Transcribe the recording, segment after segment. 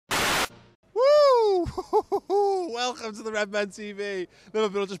welcome to the Redmen TV.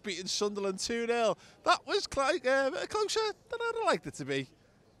 Liverpool just beating Sunderland 2-0. That was closer than I'd have liked it to be,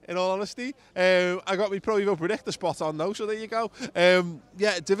 in all honesty. I got me Pro Evo predictor spot on though, so there you go.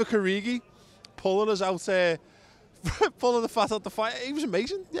 Yeah, Divock Origi pulling us out, pulling the fat out the fight. He was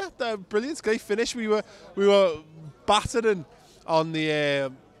amazing. Yeah, brilliant, great finish. We were battering on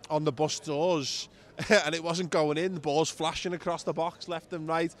the bus doors. And it wasn't going in, the ball's flashing across the box left and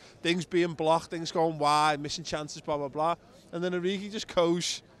right, things being blocked, things going wide, missing chances, blah, blah, blah. And then Origi just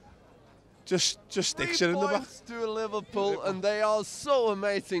goes, just sticks it in the back. 3 points to Liverpool, and they are so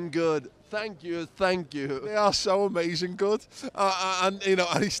amazing good. Thank you, thank you. They are so amazing good. And you know,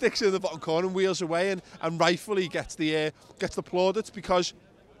 and he sticks it in the bottom corner and wheels away, and rightfully gets the plaudits, because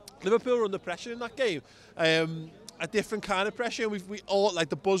Liverpool were under pressure in that game. A different kind of pressure, and we all, like,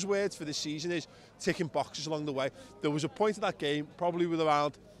 the buzzwords for this season is ticking boxes along the way. There was a point in that game, probably with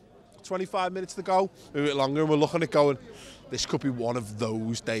around 25 minutes to go, maybe a bit longer, and we're looking at going, this could be one of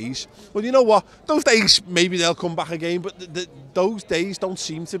those days. Well, you know what? Those days, maybe they'll come back again, but those days don't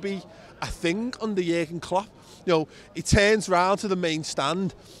seem to be a thing under Jurgen Klopp. You know, he turns round to the main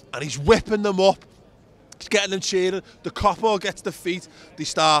stand and he's whipping them up. He's getting them cheering. The couple gets the feet. They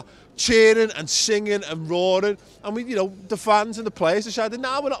start cheering and singing and roaring, and we, you know, the fans and the players decided,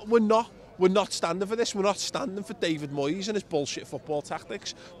 nah, we're not standing for this. We're not standing for David Moyes and his bullshit football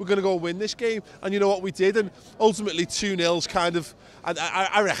tactics. We're going to go win this game. And you know what we did? And ultimately 2-0's kind of,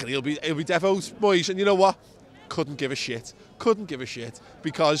 I reckon he'll be Devo's Moyes. And you know what? Couldn't give a shit,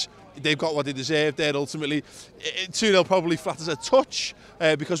 because they've got what they deserved there. Ultimately 2-0 probably flat as a touch,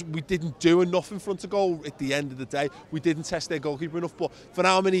 because we didn't do enough in front of goal at the end of the day. We didn't test their goalkeeper enough, but for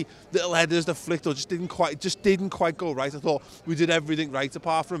how many little headers that flicked or just didn't quite go right, I thought we did everything right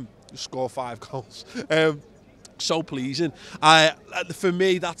apart from score 5 goals. So pleasing. For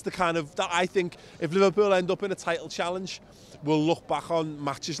me, that's the kind of, that I think if Liverpool end up in a title challenge, we'll look back on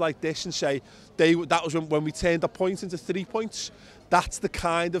matches like this and say that was when we turned a point into 3 points. That's the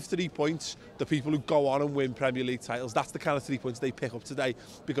kind of 3 points the people who go on and win Premier League titles, that's the kind of 3 points they pick up today,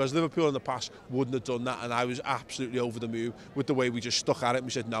 because Liverpool in the past wouldn't have done that, and I was absolutely over the moon with the way we just stuck at it and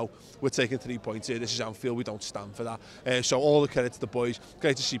we said, no, we're taking 3 points here, this is Anfield, we don't stand for that. So all the credit to the boys.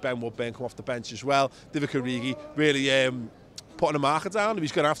 Great to see Ben Woodburn come off the bench as well. Divock Origi really putting a marker down.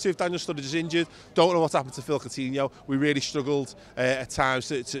 He's going to have to if Daniel Sturridge is injured. Don't know what's happened to Phil Coutinho. We really struggled at times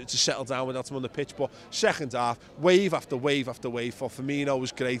to settle down without him on the pitch. But second half, wave after wave after wave. For Firmino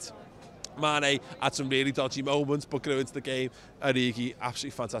was great. Mane had some really dodgy moments, but grew into the game. Origi,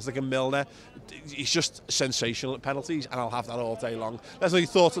 absolutely fantastic. And Milner, he's just sensational at penalties, and I'll have that all day long. Let us know your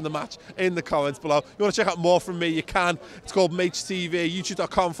thoughts on the match in the comments below. If you want to check out more from me, you can. It's called Mates TV,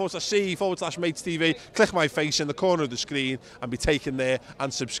 youtube.com/C/Mates TV. Click my face in the corner of the screen and be taken there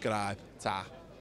and subscribe. Ta.